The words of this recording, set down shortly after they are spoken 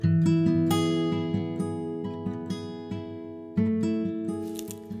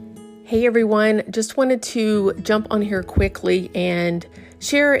Hey everyone, just wanted to jump on here quickly and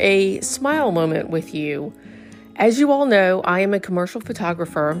share a smile moment with you. As you all know, I am a commercial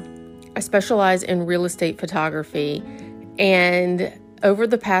photographer. I specialize in real estate photography, and over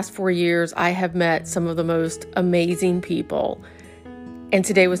the past 4 years, I have met some of the most amazing people, and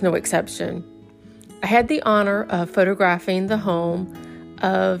today was no exception. I had the honor of photographing the home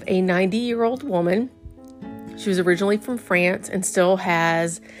of a 90-year-old woman. She was originally from France and still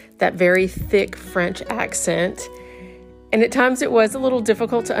has that very thick French accent. And at times it was a little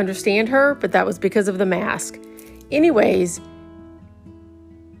difficult to understand her, but that was because of the mask. Anyways,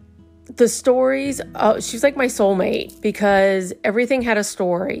 the stories, she was like my soulmate because everything had a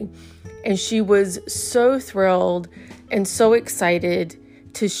story. And she was so thrilled and so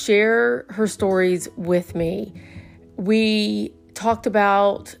excited to share her stories with me. We talked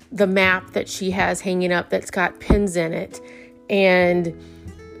about the map that she has hanging up that's got pins in it, and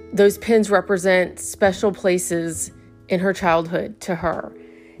those pins represent special places in her childhood to her.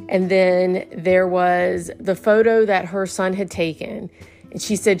 And then there was the photo that her son had taken, and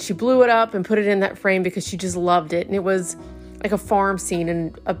she said she blew it up and put it in that frame because she just loved it. And it was like a farm scene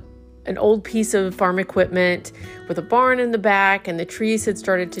and an old piece of farm equipment with a barn in the back, and the trees had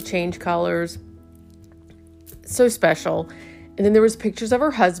started to change colors. So special. And then there was pictures of her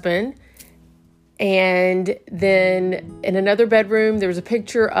husband. And then in another bedroom, there was a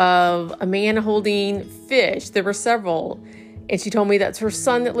picture of a man holding fish. There were several. And she told me that's her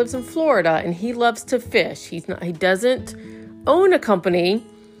son that lives in Florida, and he loves to fish. He doesn't own a company,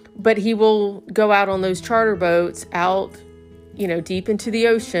 but he will go out on those charter boats out, deep into the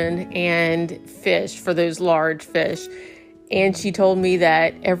ocean and fish for those large fish. And she told me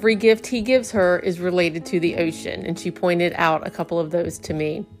that every gift he gives her is related to the ocean. And she pointed out a couple of those to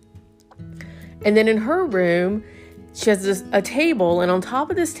me. And then in her room, she has a table. And on top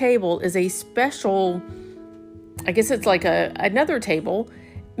of this table is a special, I guess it's like another table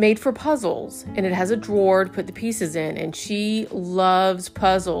made for puzzles. And it has a drawer to put the pieces in. And she loves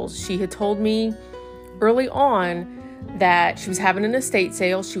puzzles. She had told me early on that she was having an estate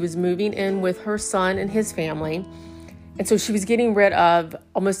sale. She was moving in with her son and his family. And so she was getting rid of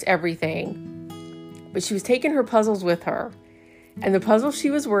almost everything, but she was taking her puzzles with her. And the puzzle she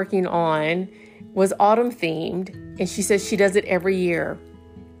was working on was autumn themed. And she says she does it every year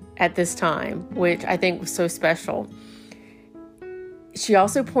at this time, which I think was so special. She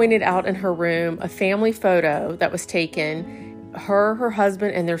also pointed out in her room a family photo that was taken, her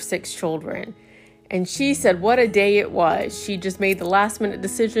husband, and their 6 children. And she said what a day it was. She just made the last minute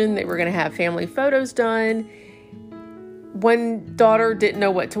decision they were going to have family photos done. One daughter didn't know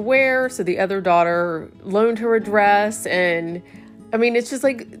what to wear, so the other daughter loaned her a dress. And it's just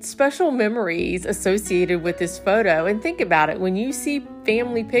like special memories associated with this photo. And think about it, when you see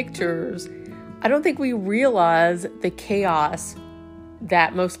family pictures, I don't think we realize the chaos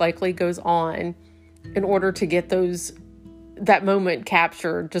that most likely goes on in order to get that moment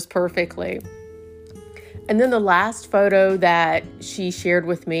captured just perfectly. And then the last photo that she shared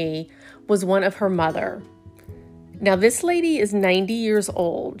with me was one of her mother. Now, this lady is 90 years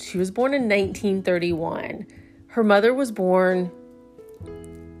old. She was born in 1931. Her mother was born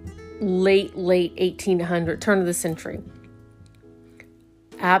late 1800, turn of the century.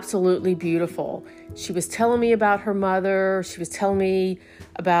 Absolutely beautiful. She was telling me about her mother. She was telling me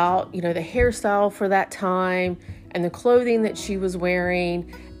about, the hairstyle for that time and the clothing that she was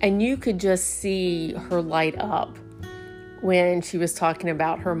wearing. And you could just see her light up when she was talking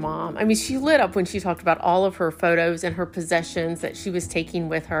about her mom. She lit up when she talked about all of her photos and her possessions that she was taking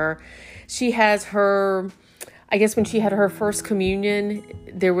with her. She has when she had her first communion,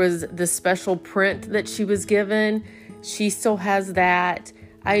 there was this special print that she was given. She still has that.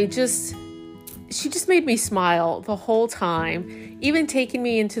 She just made me smile the whole time, even taking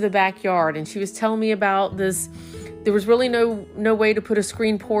me into the backyard. And she was telling me about this. There was really no way to put a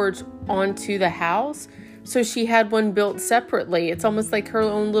screen porch onto the house. So she had one built separately. It's almost like her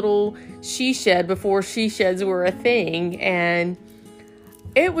own little she shed before she sheds were a thing. And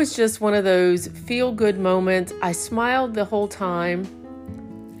it was just one of those feel-good moments. I smiled the whole time.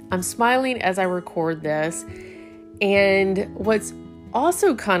 I'm smiling as I record this. And what's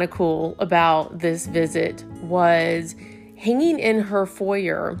also kind of cool about this visit was hanging in her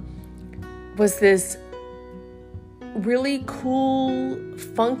foyer was this really cool,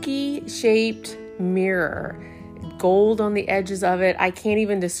 funky shaped mirror, gold on the edges of it. I can't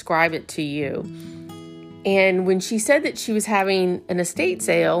even describe it to you. And when she said that she was having an estate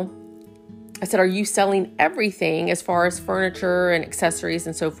sale, I said, "Are you selling everything as far as furniture and accessories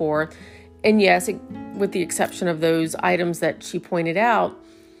and so forth?" And yes, with the exception of those items that she pointed out,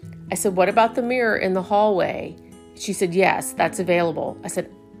 I said, what about the mirror in the hallway? She said, yes, that's available.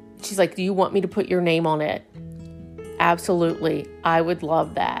 She's like, do you want me to put your name on it? Absolutely. I would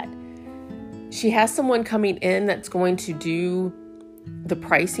love that. She has someone coming in that's going to do the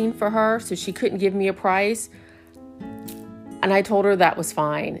pricing for her, so she couldn't give me a price. And I told her that was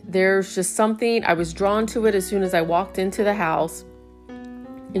fine. There's just something, I was drawn to it as soon as I walked into the house.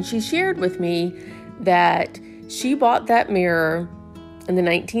 And she shared with me that she bought that mirror in the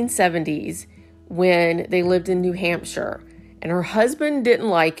 1970s when they lived in New Hampshire. And her husband didn't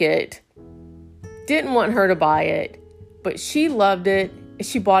like it, didn't want her to buy it, but she loved it.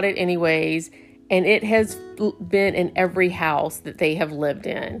 She bought it anyways. And it has been in every house that they have lived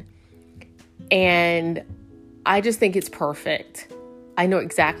in. And I just think it's perfect. I know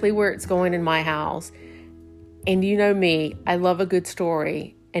exactly where it's going in my house. And you know me, I love a good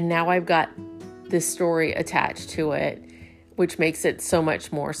story. And now I've got this story attached to it, which makes it so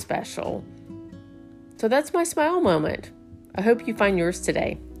much more special. So that's my smile moment. I hope you find yours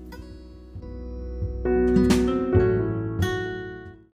today.